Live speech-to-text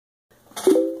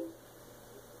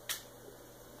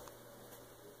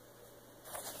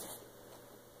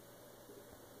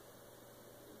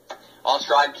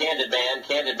outside Candid Man.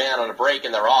 Candid Man on a break,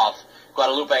 and they're off.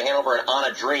 Guadalupe Hanover and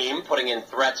On a Dream putting in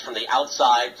threats from the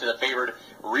outside to the favored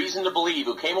Reason to Believe,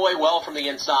 who came away well from the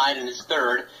inside in his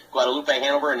third. Guadalupe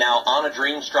Hanover, and now On a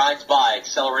Dream strides by,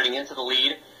 accelerating into the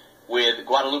lead with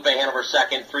Guadalupe Hanover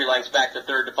second, 3 lengths back to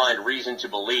third to find Reason to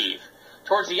Believe.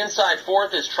 Towards the inside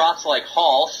fourth is Trots Like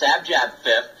Hall, Sab Jab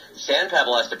fifth. Sand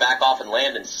Pebble has to back off and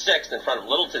land in sixth in front of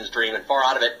Littleton's Dream, and far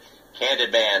out of it,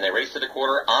 Candid Man. They race to the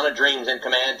quarter. On a Dream's in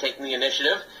command, taking the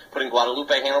initiative, putting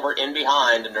Guadalupe Hanover in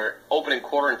behind in their opening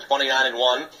quarter in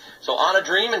 29-1. So On a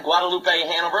Dream and Guadalupe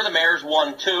Hanover, the mares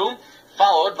 1-2,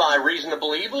 followed by Reason to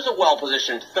Believe, who's a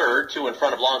well-positioned third, 2 in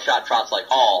front of long shot Trots Like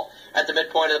Hall. At the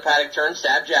midpoint of the paddock turn,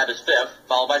 Sab Jab is fifth,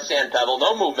 followed by Sand Pebble.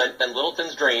 No movement, then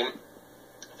Littleton's Dream.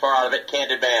 Far out of it,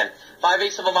 Candid Man.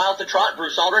 5/8 of a mile to trot.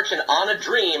 Bruce Aldrich and On a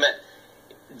Dream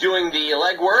doing the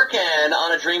legwork, and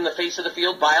On a Dream the face of the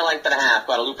field by a length and a half.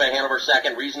 Guadalupe Hanover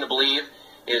second. Reason to Believe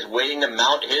is waiting to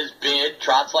mount his bid.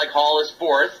 Trots Like Hall is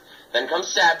fourth. Then comes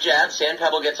Sab Jab. Sand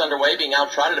Pebble gets underway, being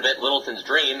out-trotted a bit. Littleton's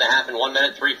Dream, the half in 1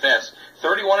 minute, 3/5.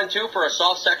 31-2 for a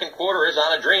soft second quarter as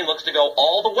On a Dream looks to go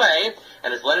all the way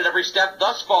and has led it every step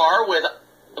thus far, with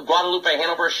Guadalupe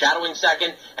Hanover shadowing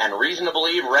second, and Reason to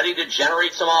Believe ready to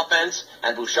generate some offense,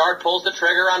 and Bouchard pulls the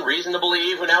trigger on Reason to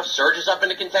Believe, who now surges up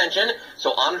into contention.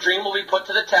 So On a Dream will be put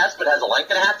to the test, but has a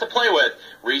length and a half to play with.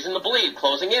 Reason to Believe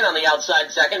closing in on the outside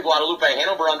second. Guadalupe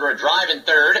Hanover under a drive in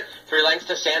third. 3 lengths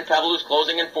to Sand Pebble, who's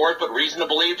closing in fourth, but Reason to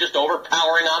Believe just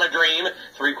overpowering On a Dream.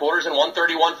 3/4 and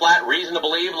 131 flat. Reason to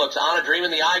Believe looks On a Dream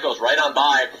in the eye, goes right on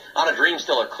by. On a Dream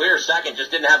still a clear second,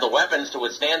 just didn't have the weapons to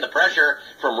withstand the pressure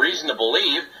from Reason to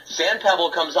Believe. Sand Pebble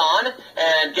comes on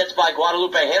and gets by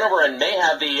Guadalupe Hanover and may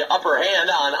have the upper hand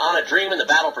on a Dream in the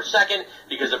battle for second,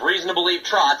 because if Reason to Believe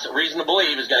trots, Reason to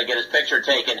Believe is going to get his picture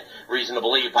taken. Reason to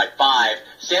Believe by 5.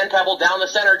 Sand Pebble down the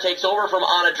center takes over from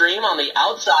On a Dream on the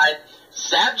outside.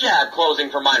 Sab Jab closing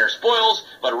for minor spoils,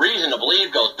 but Reason to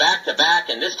Believe goes back-to-back,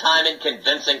 and this time in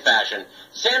convincing fashion.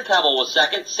 Sand Pebble was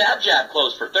second. Sab Jab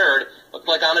closed for third. Looked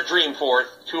like On a Dream fourth.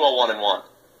 201-1.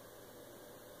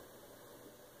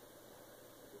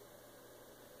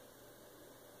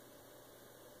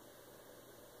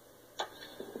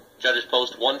 Judges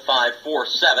post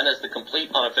 1547 as the complete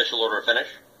unofficial order of finish.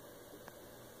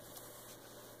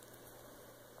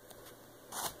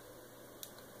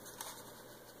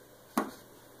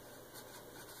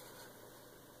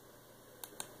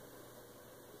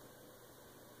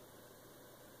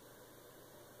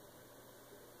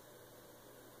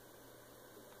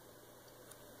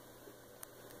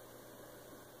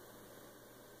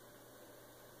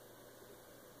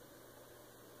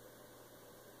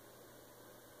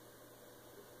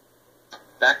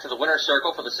 Back to the winner's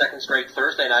circle for the second straight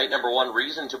Thursday night. Number 1,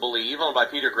 Reason to Believe, owned by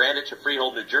Peter Grandich of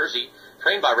Freehold, New Jersey.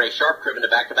 Trained by Ray Sharp, driven to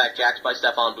back-to-back jacks by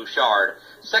Stefan Bouchard.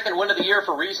 Second win of the year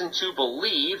for Reason to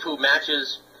Believe, who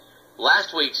matches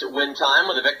last week's win time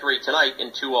with a victory tonight in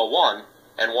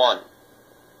 201-1.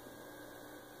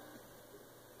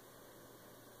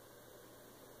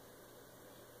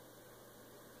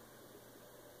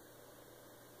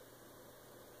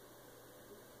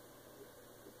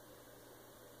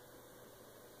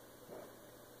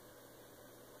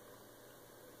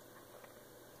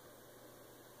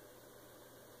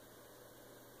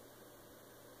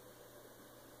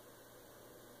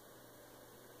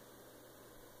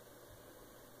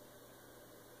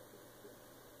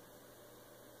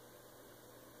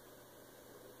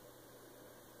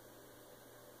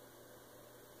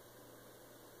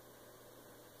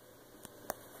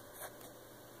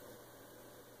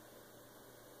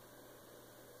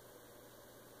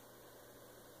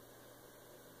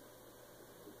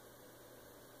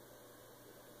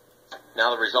 Now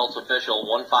the results official: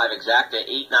 1-5 exacta,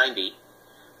 $8.90.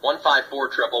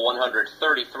 1-5-4 triple,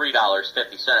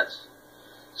 $133.50.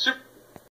 Super